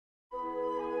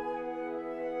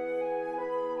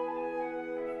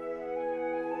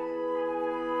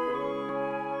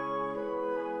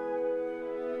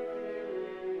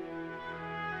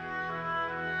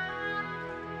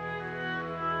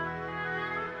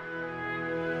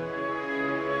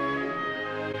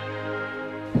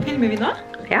Filmer vi nå?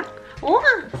 Ja. Oh,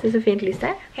 Det så fint lys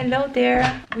der. hello there.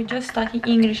 We're just studying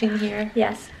English in here.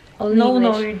 Yes. All No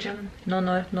English. Norwegian. No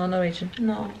Norwegian.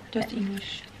 No, just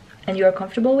English. And you are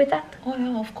comfortable with that? Oh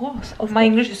yeah, of course. My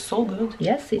English is so good.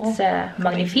 Yes, it's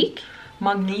magnifique.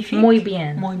 Magnifique. Muy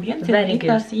bien. Muy bien. Very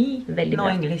good. Sí. Veldig No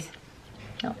bra. English.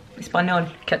 No. Español.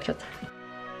 Cut.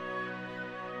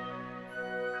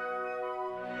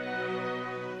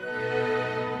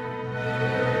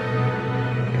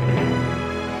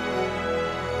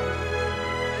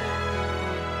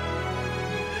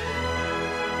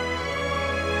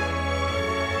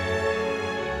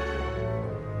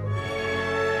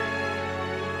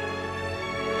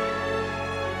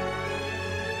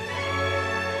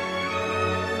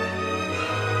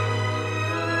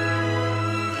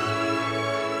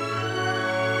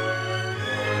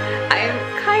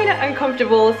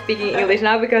 Uncomfortable speaking English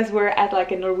now because we're at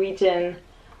like a Norwegian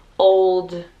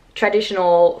old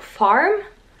traditional farm.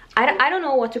 I don't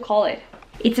know what to call it.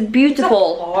 It's a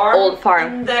beautiful old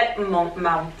farm. In the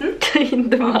mountain? In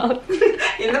the mountain.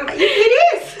 It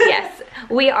is! Yes,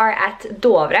 we are at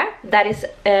Dovre, that is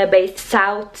based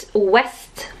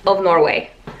southwest of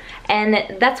Norway.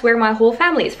 And that's where my whole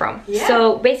family is from. Yeah.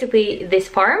 So basically this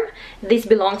farm, this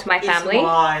belongs to my family.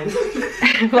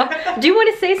 It's mine. Do you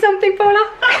want to say something, Paula?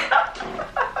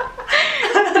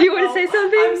 Do you want to say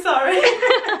something? I'm sorry.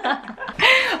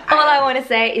 All I want to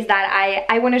say is that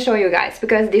I want to show you guys,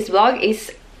 because this vlog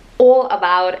is all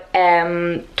about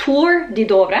Tour de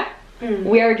Dovre.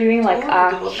 We are doing like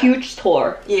a huge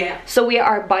tour. Yeah. So we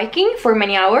are biking for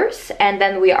many hours, and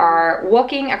then we are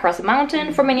walking across a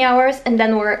mountain for many hours, and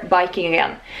then we're biking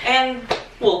again. And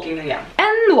walking again.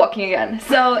 And walking again.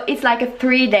 So it's like a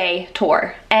 3-day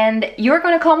tour, and you're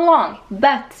gonna come along.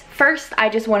 But first I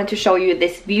just wanted to show you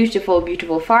this beautiful,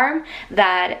 beautiful farm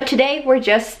that today we're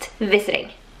just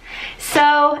visiting.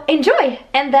 So enjoy,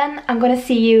 and then I'm gonna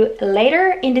see you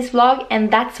later in this vlog, and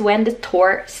that's when the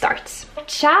tour starts.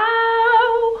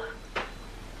 Ciao!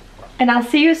 And I'll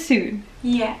see you soon.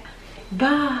 Yeah.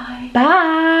 Bye.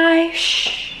 Bye!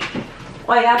 Shh.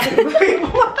 Oh, I have to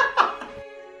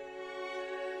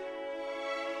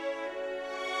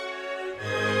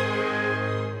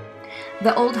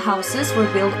The old houses were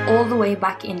built all the way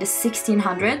back in the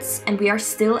 1600s, and we are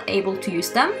still able to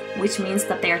use them, which means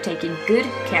that they are taking good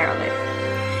care of it.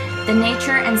 The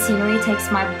nature and scenery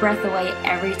takes my breath away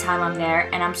every time I'm there,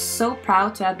 and I'm so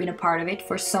proud to have been a part of it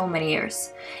for so many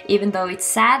years, even though it's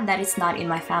sad that it's not in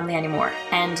my family anymore.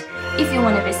 And if you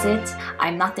want to visit,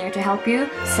 I'm not there to help you,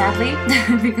 sadly,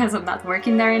 because I'm not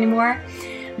working there anymore,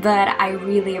 but I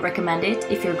really recommend it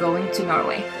if you're going to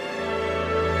Norway.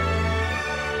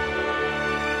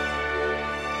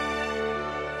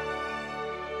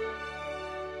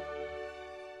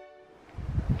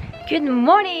 Good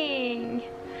morning!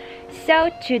 So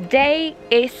today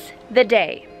is the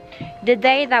day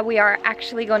that we are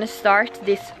actually gonna start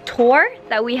this tour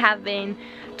that we have been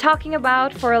talking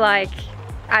about for like,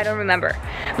 I don't remember,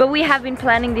 but we have been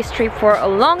planning this trip for a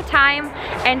long time,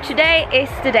 and today is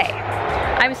the day.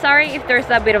 I'm sorry if there's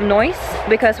a bit of noise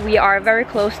because we are very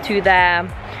close to the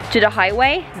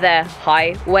highway.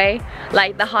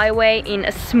 Like the highway in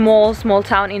a small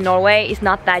town in Norway is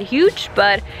not that huge,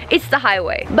 but it's the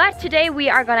highway. But today we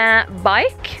are gonna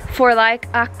bike for like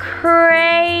a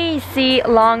crazy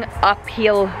long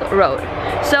uphill road.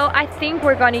 So I think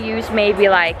we're gonna use maybe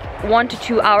like 1 to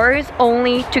 2 hours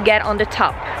only to get on the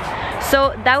top.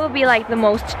 So that will be like the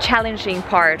most challenging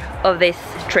part of this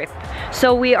trip.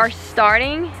 So we are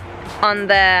starting on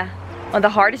the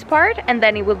hardest part, and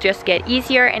then it will just get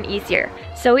easier and easier.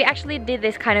 So we actually did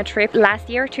this kind of trip last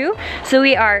year too. So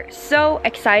we are so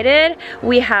excited.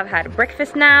 We have had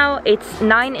breakfast now. It's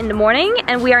 9 in the morning,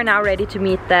 and we are now ready to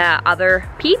meet the other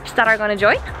peeps that are gonna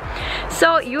join.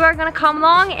 So you are gonna come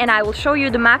along, and I will show you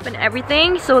the map and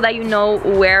everything so that you know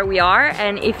where we are,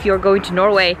 and if you're going to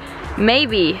Norway,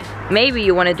 maybe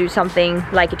you want to do something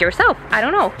like it yourself. I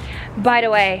don't know. By the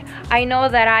way, I know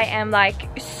that I am like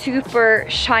super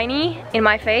shiny in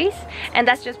my face, and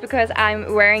that's just because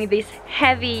I'm wearing this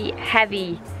heavy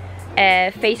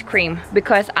face cream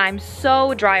because I'm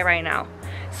so dry right now.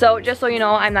 So just so you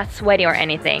know, I'm not sweaty or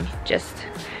anything. Just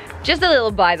a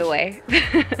little, by the way.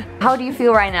 How do you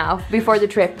feel right now before the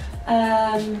trip?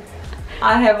 I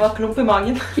have a klump i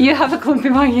magen. You have a klump i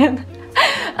magen.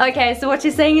 Okay, so what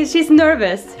she's saying is she's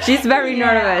nervous. She's very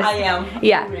nervous. I am.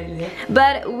 Yeah. Really.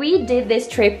 But we did this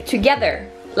trip together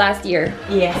last year.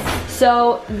 Yes.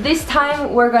 So this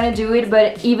time we're gonna do it,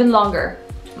 but even longer.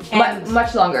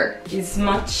 Much longer. It's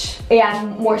much... Yeah,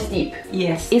 more steep.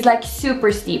 Yes. It's like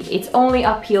super steep. It's only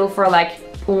uphill for like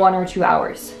 1 or 2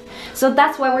 hours. So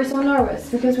that's why we're so nervous,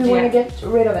 because we want to get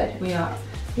rid of it. We are.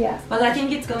 Yeah. But I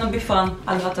think it's gonna be fun,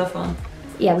 a lot of fun.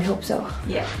 Yeah, we hope so.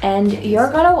 Yeah. And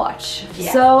you're gonna watch.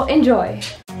 Yeah. So enjoy.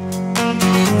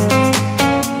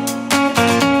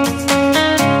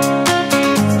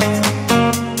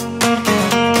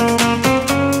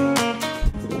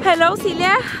 Hello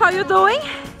Silje, how are you doing?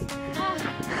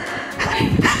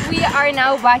 We are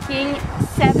now biking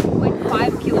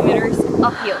 7.5 kilometers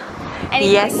uphill. And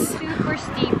it's super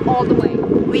steep all the way.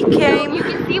 We came... So you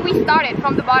can see we started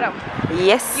from the bottom.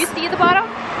 Yes. You see the bottom?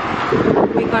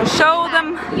 We can show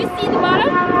them. You see the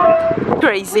bottom?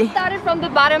 Crazy. We started from the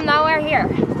bottom, now we're here.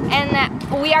 And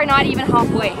we are not even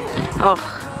halfway. Oh.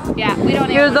 Yeah, we don't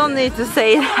You don't need to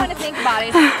say that. I don't want to think about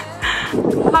it.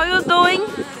 How you doing?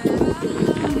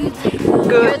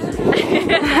 Good.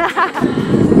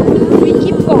 We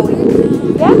keep going.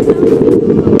 Yeah?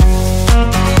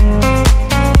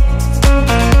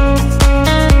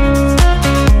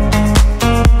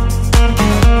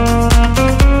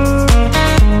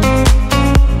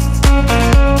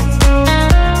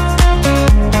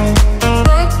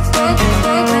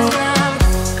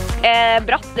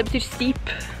 Bratt, det betyr steep.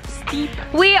 Steep.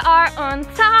 We are on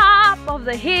top of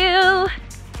the hill.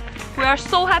 We are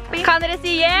so happy. Kan dere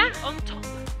si yeah? On top.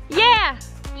 Yeah!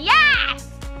 Yeah!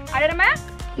 Er dere med?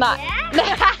 Nei.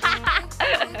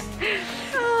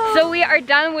 So we are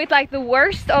done with like the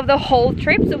worst of the whole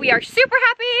trip. So we are super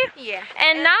happy. Yeah.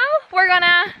 And now we're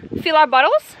gonna fill our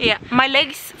bottles. Yeah. My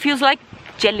legs feels like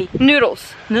jelly.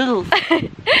 Noodles. Noodles.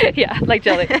 Yeah, like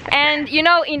jelly. And you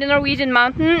know, in the Norwegian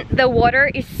mountain, the water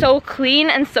is so clean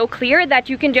and so clear that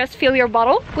you can just fill your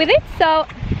bottle with it. So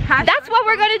that's what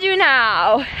we're gonna do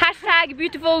now. Hashtag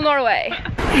beautiful Norway.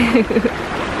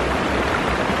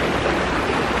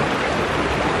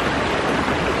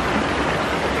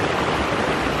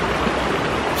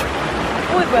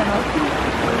 Muy bueno.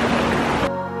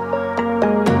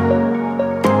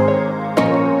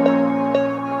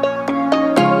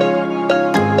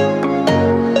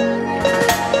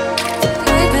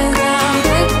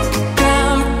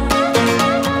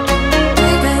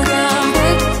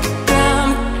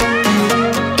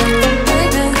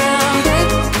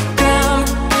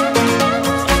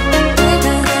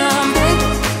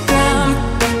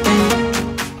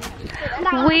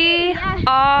 We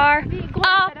are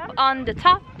up on the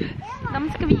top.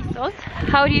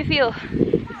 How do you feel?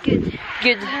 Good.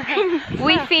 Good.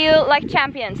 We feel like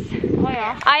champions. Oh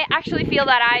yeah. I actually feel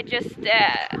that I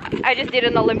just did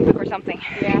an Olympic or something.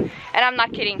 Yeah. And I'm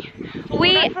not kidding.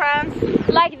 France.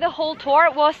 Like the whole tour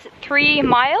was 3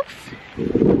 miles,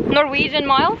 Norwegian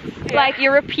miles, like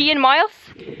European miles.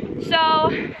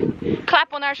 So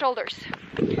clap on our shoulders.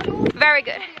 Very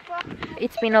good.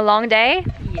 It's been a long day.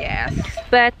 Yes.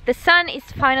 But the sun is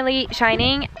finally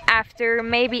shining after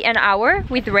maybe an hour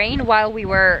with rain while we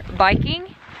were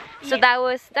biking. So that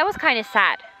was kind of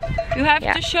sad. You have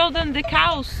to show them the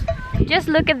cows. Just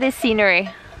look at this scenery.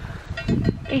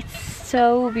 It's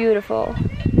so beautiful.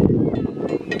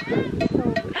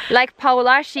 Like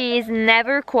Paula, she is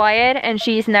never quiet and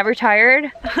she is never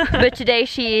tired. But today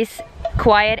she is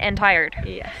quiet and tired.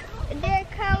 Yes. The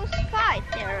cows fight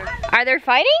there. Are they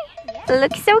fighting? Yes.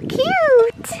 Look so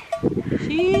cute.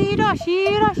 Shira,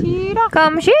 Shira, Shira.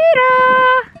 Come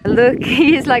Shira. Look,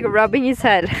 he's like rubbing his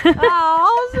head.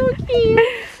 Oh, so cute.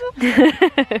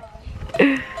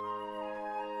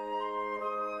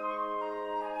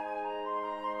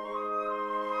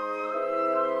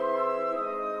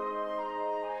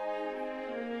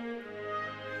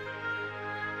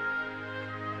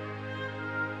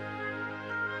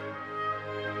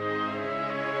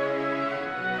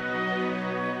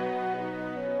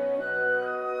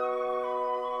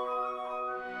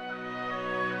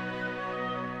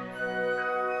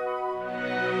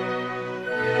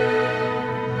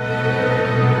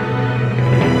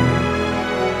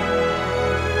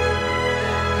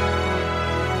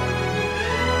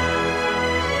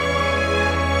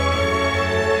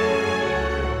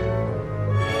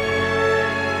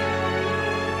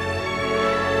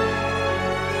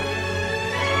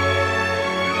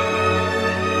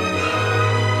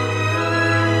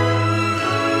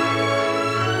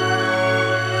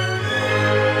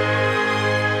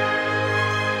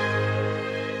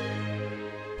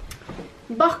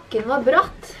 Bakken var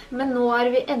bratt, men nå er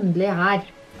vi endelig her.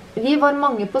 Vi var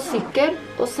mange på sykkel,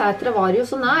 og Sætra var jo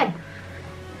så nær.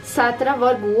 Sætra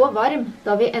var god og varm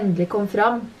da vi endelig kom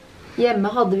fram. Hjemme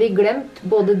hadde vi glemt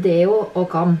både deo og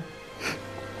kam.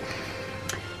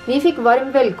 Vi fikk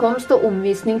varm velkomst og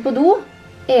omvisning på do.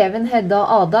 Even, Hedda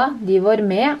og Ada, de var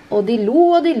med, og de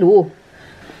lo og de lo.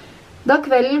 Da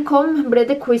kvelden kom, ble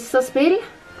det quiz og spill.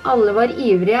 Alle var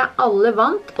ivrige, alle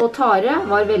vant, og Tare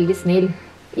var veldig snill.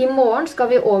 I morgen skal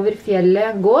vi over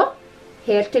fjellet gå,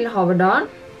 helt til Haverdalen,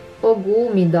 og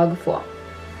god middag få.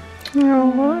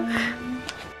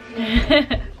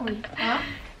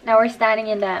 Now we're standing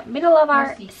in the middle of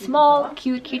our small,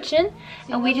 cute kitchen,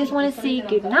 and we just want to say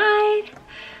good night.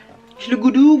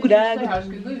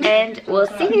 And we'll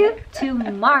see you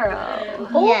tomorrow.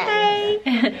 Okay.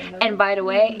 And by the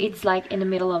way, it's like in the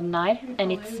middle of the night,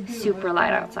 and it's super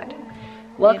light outside.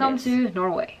 Welcome to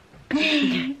Norway.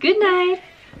 Good night.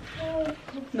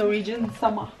 Norwegian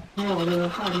summer.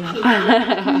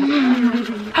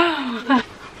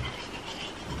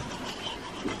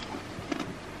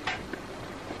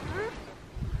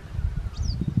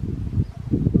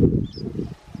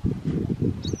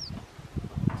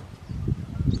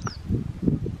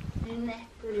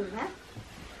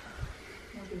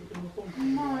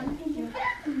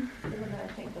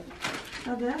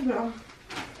 Ja, det är bra.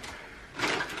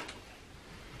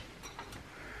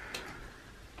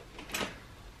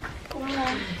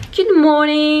 Good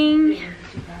morning.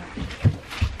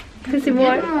 Good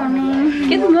morning.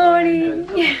 Good morning.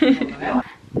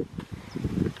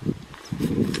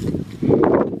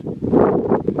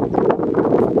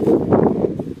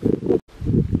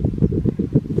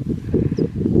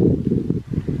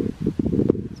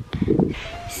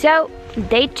 So,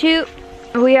 day 2,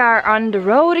 we are on the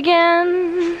road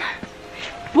again.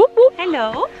 Whoop, whoop.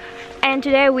 Hello. And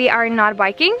today we are not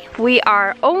biking, we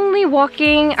are only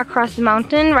walking across the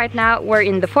mountain. Right now we're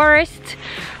in the forest,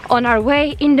 on our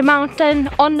way in the mountain,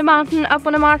 on the mountain, up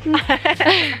on the mountain.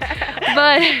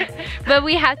 but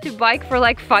we had to bike for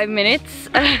like 5 minutes.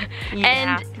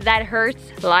 And that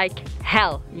hurts like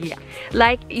hell. Yeah.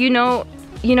 Like, you know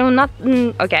not,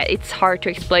 okay, it's hard to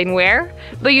explain where,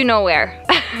 but you know where.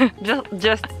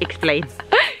 Just explain.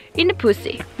 In the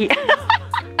pussy. Yeah.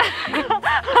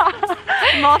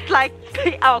 Not like,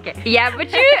 okay. Yeah,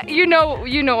 but you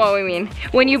know what we mean.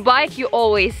 When you bike, you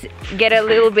always get a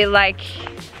little bit like,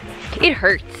 it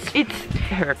hurts. It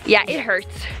hurts. Yeah, it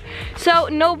hurts. So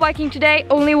no biking today,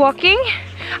 only walking.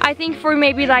 I think for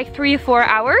maybe like 3 or 4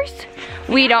 hours.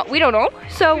 We don't know.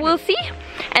 So we'll see.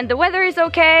 And the weather is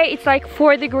okay. It's like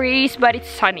 4 degrees, but it's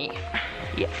sunny.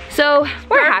 Yeah. So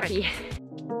we're Perfect. happy.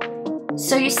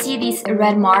 So you see these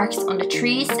red marks on the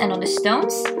trees and on the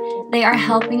stones? They are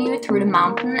helping you through the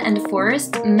mountain and the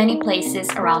forest, many places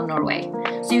around Norway.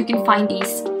 So you can find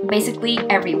these basically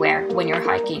everywhere when you're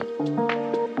hiking.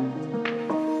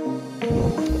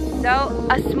 So,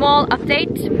 a small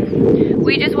update.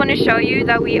 We just want to show you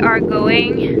that we are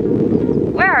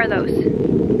going... Where are those?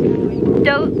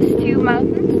 Those 2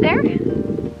 mountains there?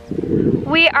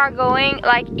 We are going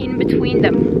like in between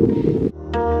them.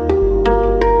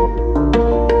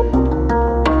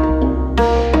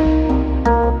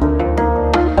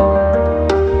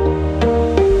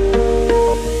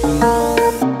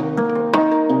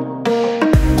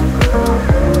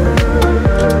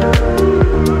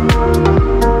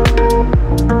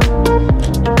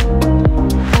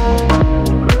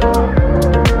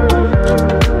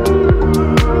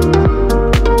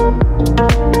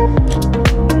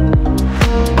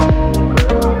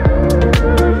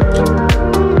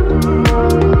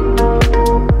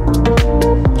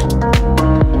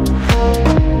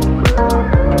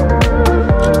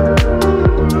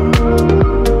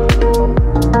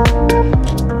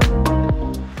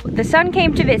 The sun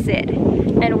came to visit,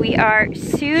 and we are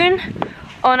soon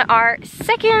on our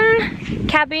 2nd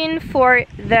cabin for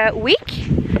the week.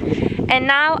 And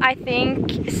now I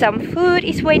think some food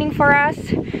is waiting for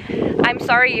us. I'm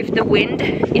sorry if the wind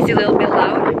is a little bit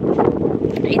loud.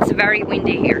 It's very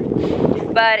windy here.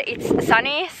 But it's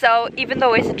sunny, so even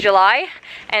though it's July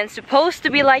and supposed to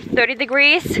be like 30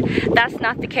 degrees, that's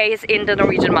not the case in the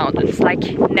Norwegian mountains, like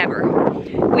never.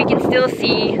 We can still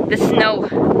see the snow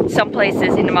some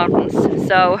places in the mountains.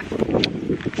 So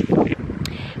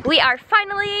we are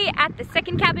finally at the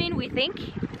 2nd cabin, we think.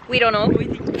 We don't know.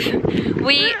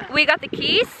 We got the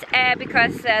keys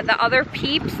because the other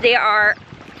peeps, they are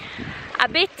a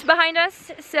bit behind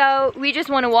us, so we just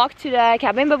want to walk to the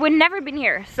cabin, but we've never been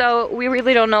here, so we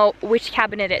really don't know which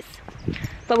cabin it is.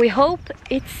 But we hope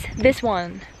it's this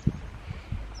one.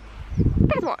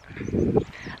 This one.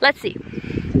 Let's see.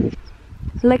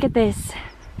 Look at this.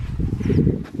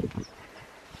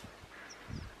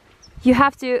 You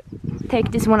have to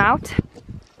take this one out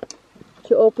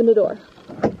to open the door.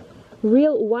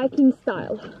 Real Viking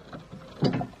style.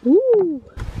 Woo!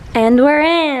 And we're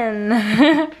in.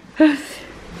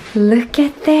 Look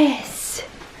at this.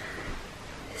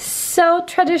 So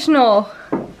traditional.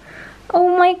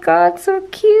 Oh my god, so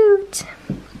cute.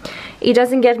 It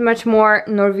doesn't get much more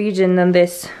Norwegian than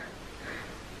this.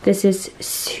 This is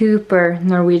super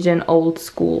Norwegian old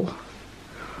school.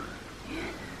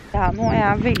 Ja, nå er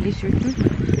jeg veldig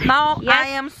sulten. Now Yes. I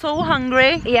am so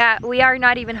hungry. Yeah, we are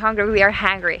not even hungry, we are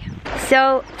hangry.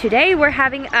 So today we're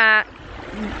having a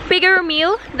bigger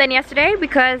meal than yesterday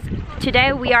because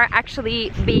today we are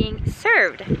actually being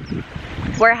served.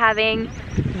 We're having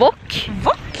wok.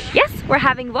 Wok? Yes, we're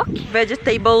having wok.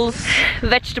 Vegetables.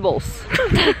 Vegetables.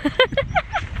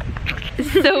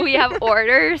 So we have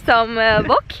ordered some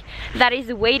wok that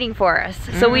is waiting for us,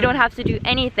 so we don't have to do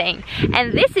anything.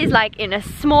 And this is like in a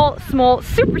small,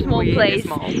 super small Really place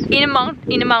small. in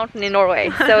a mountain in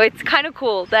Norway. So it's kind of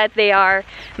cool that they are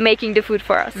making the food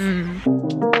for us.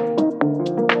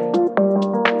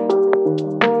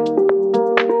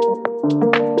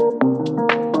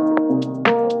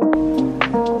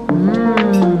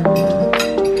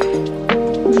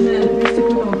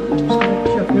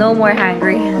 No more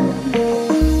hungry.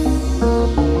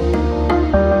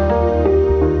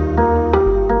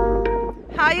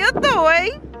 How you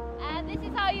doing? And this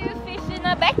is how you fish in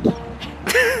a beck.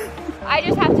 I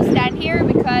just have to stand here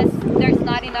because there's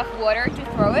not enough water to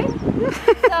throw it.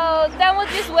 So then we'll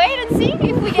just wait and see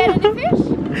if we get any fish.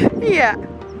 Yeah.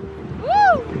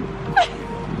 Woo!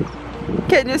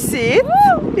 Can you see it?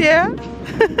 Woo! Yeah.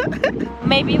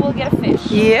 Maybe we'll get a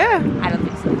fish. Yeah. I don't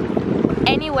think so.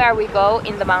 Anywhere we go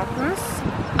in the mountains,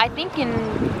 I think in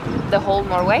the whole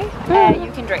Norway,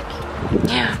 you can drink.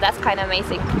 Yeah. So that's kind of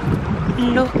amazing.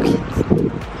 Look.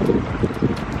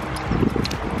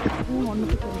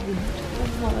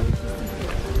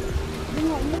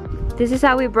 This is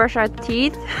how we brush our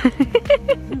teeth.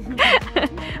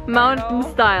 Mountain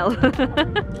style.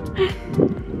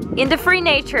 In the free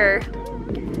nature,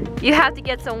 you have to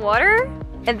get some water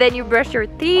and then you brush your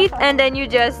teeth and then you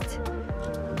just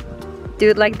do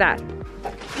it like that.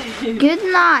 Good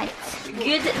night.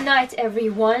 Good night,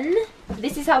 everyone.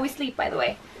 This is how we sleep, by the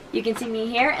way. You can see me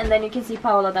here and then you can see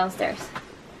Paola downstairs.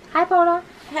 Hi, Paola.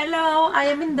 Hello, I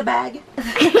am in the bag.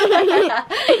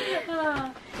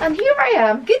 And here I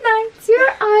am. Good night.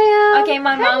 Here I am. Okay,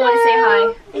 my mom wants to say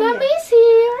hi. Mommy's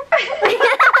here.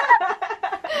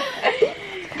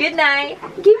 Good night.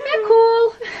 Give me a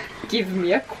call. Give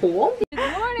me a call.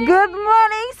 Good morning. Good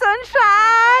morning,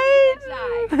 sunshine.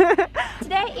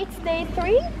 Today it's day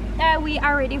 3. We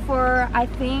are ready for, I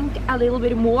think, a little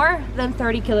bit more than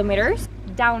 30 kilometers.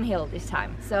 Downhill this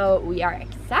time. So we are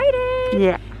excited.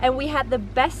 Yeah. And we had the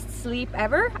best sleep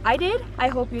ever. I did. I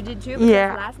hope you did too. Because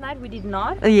Yeah. last night we did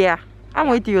not. Yeah. I'm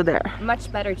with you there.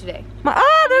 Much better today.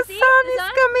 Oh, the see sun the is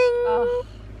sun? coming. Oh.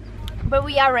 But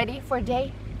we are ready for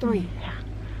day 3.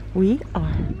 We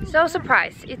are. So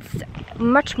surprised. It's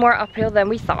much more uphill than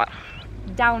we thought.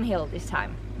 Downhill this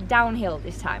time. Downhill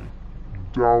this time.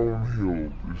 Downhill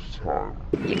this time.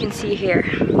 You can see here.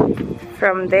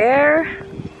 From there,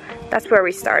 that's where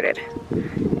we started.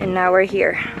 And now we're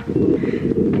here.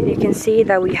 And you can see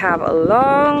that we have a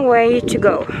long way to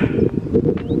go.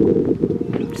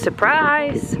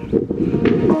 Surprise!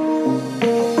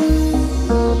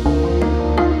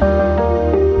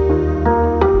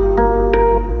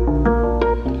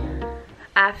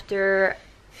 After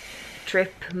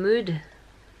trip mood.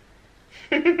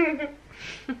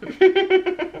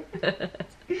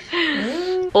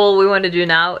 All we want to do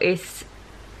now is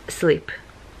sleep.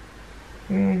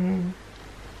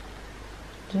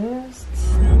 Just.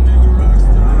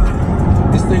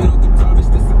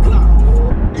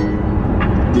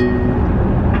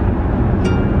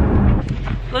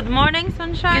 Good morning,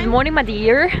 sunshine. Good morning, my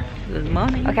dear. Good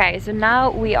morning. Okay, so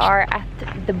now we are at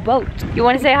the boat. You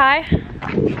want to say hi?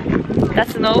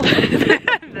 That's a no.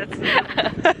 That's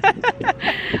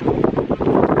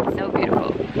So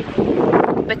beautiful.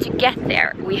 But to get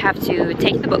there, we have to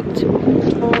take the boat.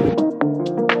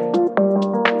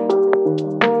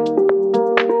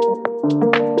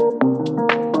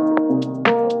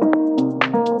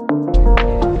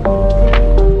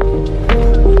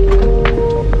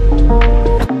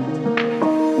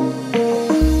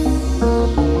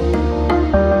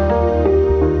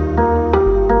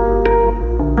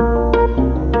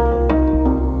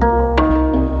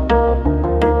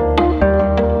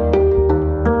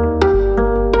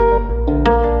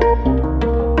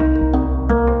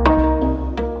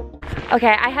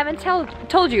 Okay, I haven't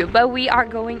told you, but we are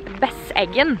going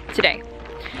Besseggen today.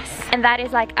 And that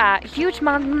is like a huge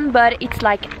mountain, but it's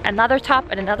like another top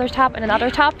and another top and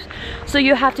another top. So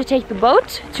you have to take the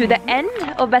boat to the end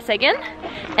of Besseggen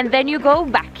and then you go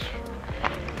back.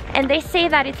 And they say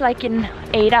that it's like an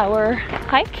 8-hour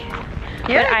hike.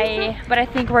 Yeah, but I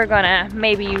think we're gonna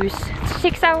maybe use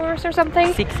 6 hours or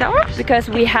something. 6 hours? Because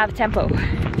we have tempo.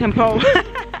 tempo.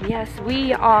 Yes,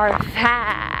 we are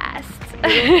fast.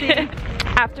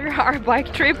 After our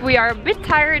bike trip, we are a bit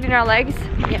tired in our legs.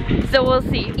 Yeah. So we'll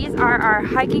see. These are our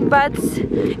hiking buds.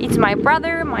 It's my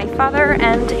brother, my father,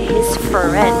 and his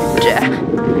friend.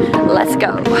 Let's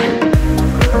go.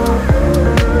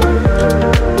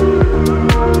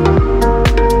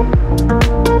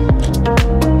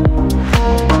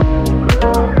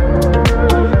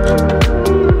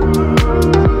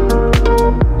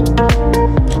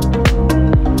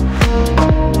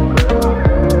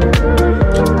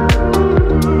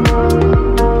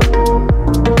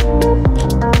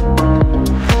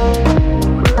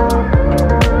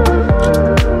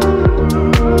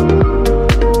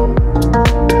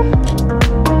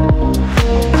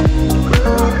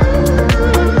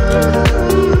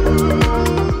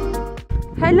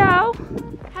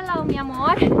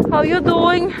 How you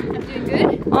doing? I'm doing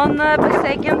good. On the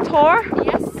Besseggen tour?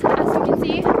 Yes, as you can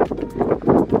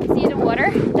see the water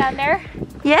down there.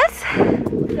 Yes.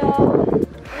 So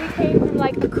we came from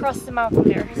like across the mountain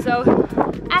there. So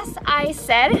as I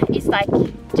said, it's like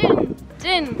dun,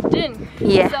 dun, dun.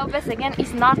 Yeah. So Besseggen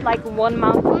is not like one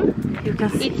mountain. You can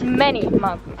see it's many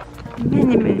mountains.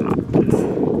 many mountains.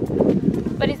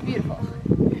 But it's beautiful.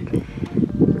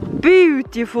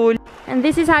 Beautiful. And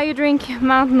this is how you drink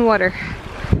mountain water.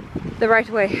 The right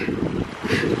way.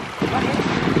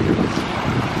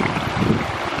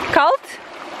 Cold?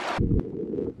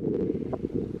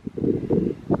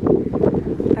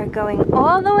 We're going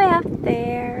all the way up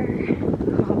there.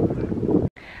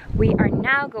 We are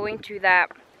now going to the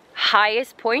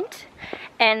highest point,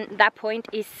 and that point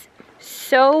is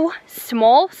so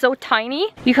small, so tiny,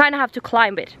 you kind of have to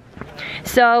climb it.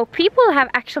 So people have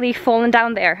actually fallen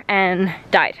down there and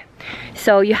died.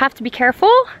 So you have to be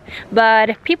careful,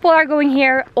 but people are going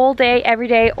here all day, every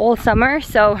day, all summer,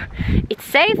 so it's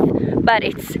safe, but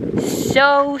it's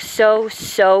so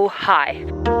high.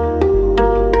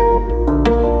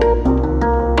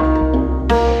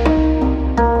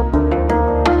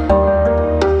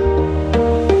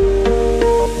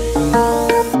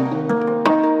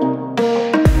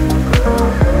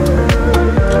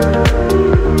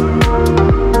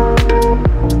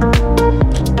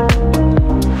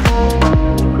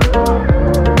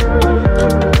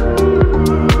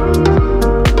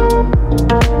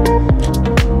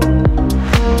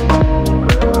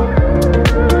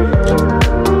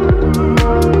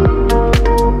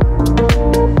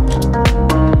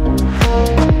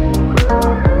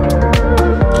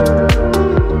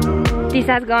 This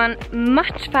has gone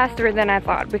much faster than I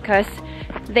thought, because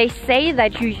they say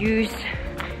that you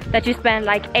spend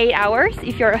like 8 hours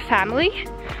if you're a family,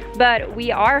 but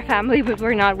we are a family, but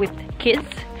we're not with kids.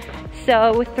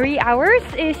 So 3 hours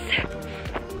is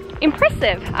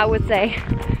impressive, I would say.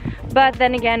 But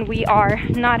then again, we are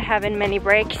not having many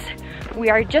breaks. We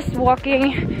are just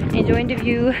walking, enjoying the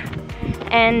view,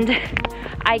 and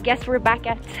I guess we're back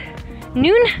at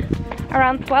noon,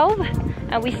 around 12,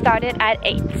 and we started at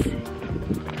 8.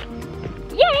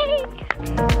 Yay!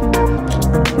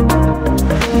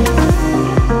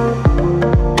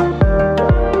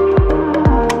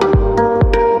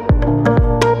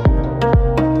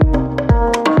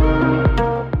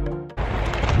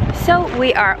 So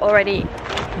we are already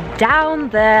down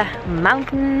the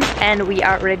mountain and we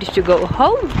are ready to go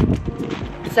home.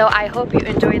 So I hope you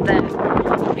enjoyed the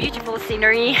beautiful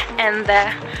scenery and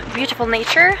the beautiful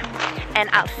nature, and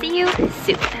I'll see you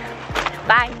soon.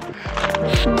 Bye!